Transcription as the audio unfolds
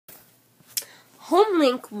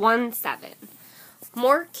Homelink 1-7.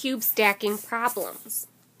 More cube stacking problems.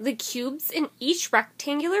 The cubes in each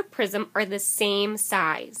rectangular prism are the same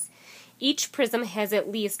size. Each prism has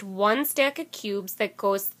at least one stack of cubes that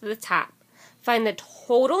goes to the top. Find the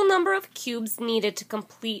total number of cubes needed to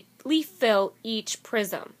completely fill each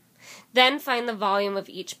prism. Then find the volume of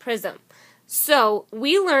each prism. So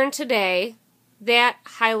we learned today that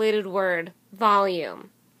highlighted word, volume.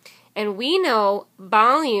 And we know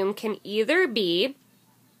volume can either be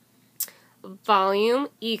volume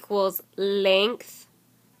equals length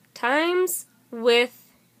times width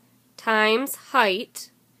times height,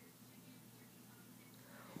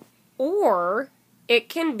 or it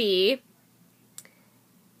can be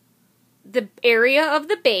the area of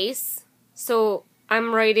the base. So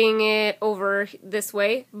I'm writing it over this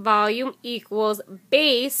way. Volume equals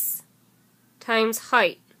base times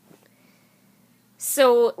height.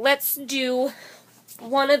 So let's do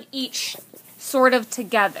one of each sort of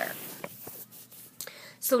together.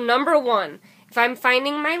 So number one, if I'm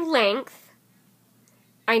finding my length,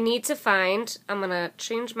 I need to find, I'm going to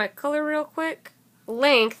change my color real quick.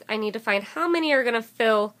 Length, I need to find how many are going to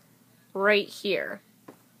fill right here.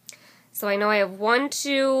 So I know I have 1,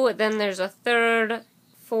 2, then there's a third,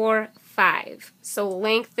 4, 5. So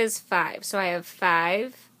length is 5. So I have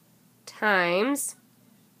 5 times.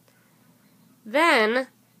 Then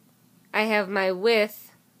I have my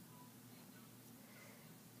width,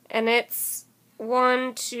 and it's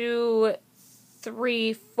 1, 2,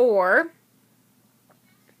 3, 4.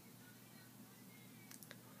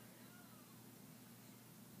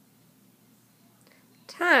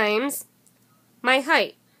 Times my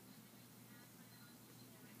height.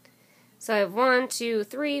 So I have 1, 2,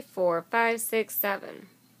 3, 4, 5, 6, 7.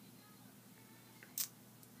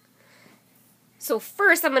 So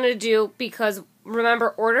first I'm going to do, because remember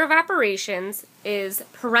order of operations is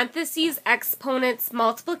parentheses, exponents,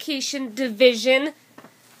 multiplication, division,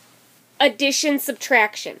 addition,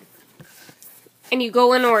 subtraction. And you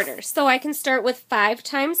go in order. So I can start with 5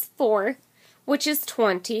 times 4, which is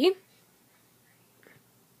 20.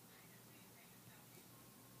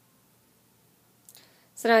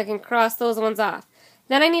 So now I can cross those ones off.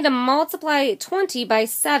 Then I need to multiply 20 by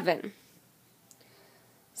 7.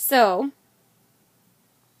 So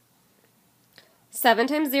 7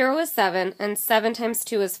 times 0 is 7, and 7 times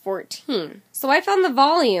 2 is 14. So I found the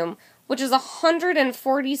volume, which is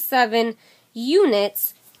 147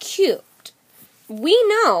 units cubed. We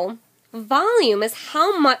know volume is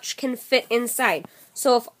how much can fit inside.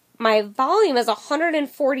 So if my volume is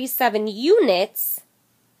 147 units,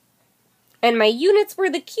 and my units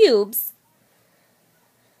were the cubes,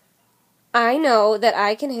 I know that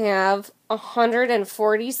I can have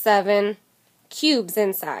 147 cubes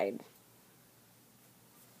inside.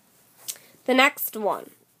 The next one,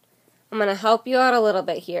 I'm going to help you out a little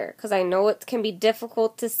bit here because I know it can be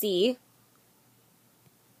difficult to see.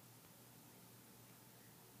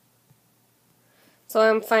 So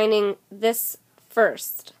I'm finding this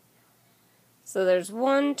first. So there's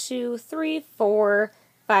 1, 2, 3, 4,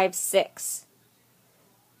 5, 6.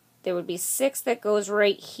 There would be 6 that goes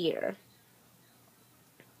right here.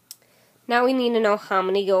 Now we need to know how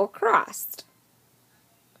many go across.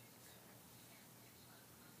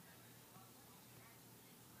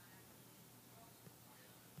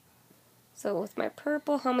 So with my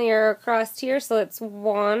purple, how many are across here? So it's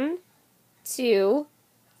 1, 2,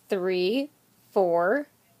 3, 4,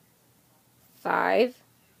 5,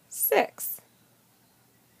 6.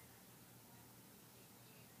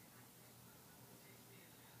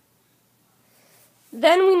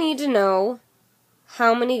 Then we need to know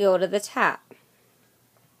how many go to the top.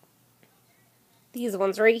 These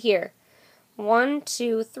ones right here. 1,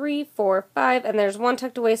 2, 3, 4, 5, and there's one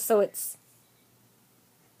tucked away, so it's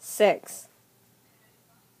 6.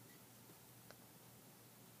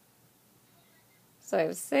 So I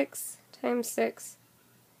have 6 times 6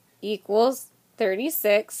 equals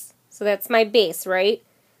 36. So that's my base, right?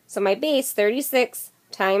 So my base, 36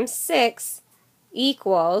 times 6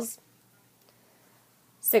 equals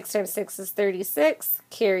 6 times 6 is 36.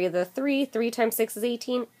 Carry the 3. 3 times 6 is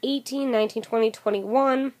 18. 18, 19, 20,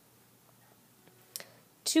 21.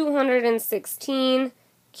 216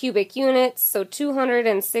 cubic units. So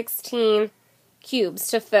 216 cubes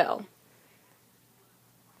to fill.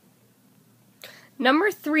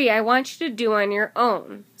 Number 3, I want you to do on your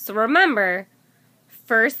own. So remember,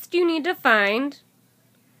 first you need to find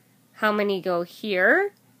how many go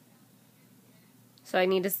here. So I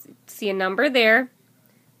need to see a number there.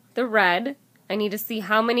 The red. I need to see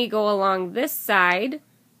how many go along this side,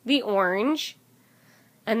 the orange.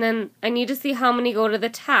 And then I need to see how many go to the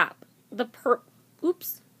top. The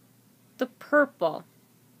purple.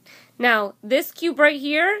 Now, this cube right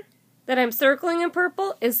here that I'm circling in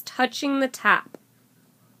purple is touching the top.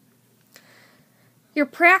 Your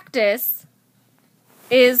practice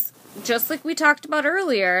is, just like we talked about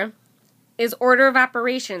earlier, is order of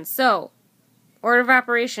operations. So, order of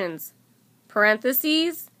operations,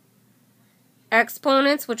 parentheses,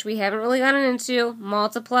 exponents, which we haven't really gotten into,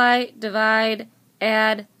 multiply, divide,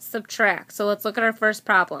 add, subtract. So let's look at our first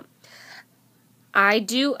problem. I'm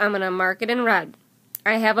going to mark it in red.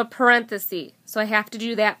 I have a parenthesis, so I have to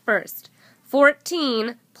do that first.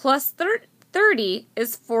 14 plus 30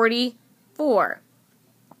 is 44.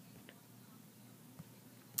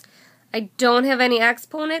 I don't have any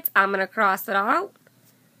exponents. I'm going to cross it out.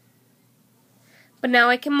 But now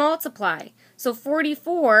I can multiply. So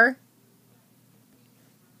 44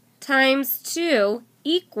 times 2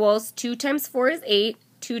 equals 2 times 4 is 8.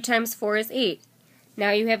 2 times 4 is 8.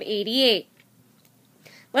 Now you have 88.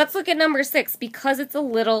 Let's look at number 6 because it's a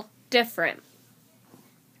little different.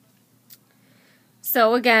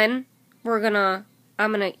 So again, I'm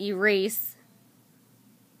going to erase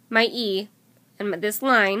my E and this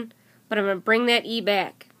line, but I'm going to bring that E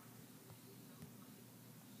back.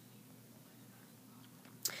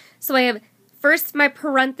 So I have first my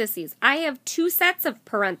parentheses. I have two sets of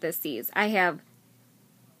parentheses. I have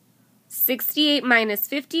 68 minus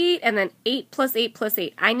 58 and then 8 plus 8 plus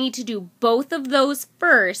 8. I need to do both of those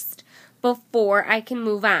first before I can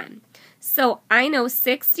move on. So I know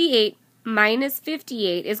 68 minus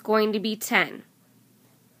 58 is going to be 10.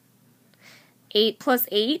 8 plus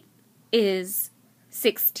 8 is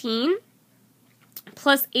 16.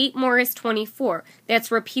 Plus 8 more is 24.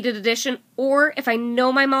 That's repeated addition, or if I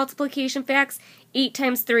know my multiplication facts, 8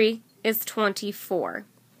 times 3 is 24.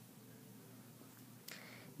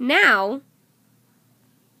 Now,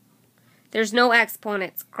 there's no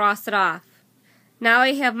exponents. Cross it off. Now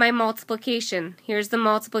I have my multiplication. Here's the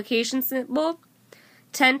multiplication symbol.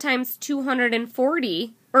 10 times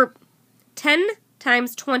 240, or 10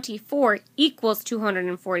 times 24 equals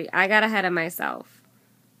 240. I got ahead of myself.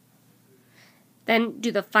 Then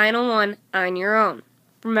do the final one on your own.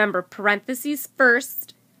 Remember, parentheses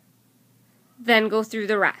first, then go through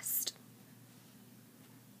the rest.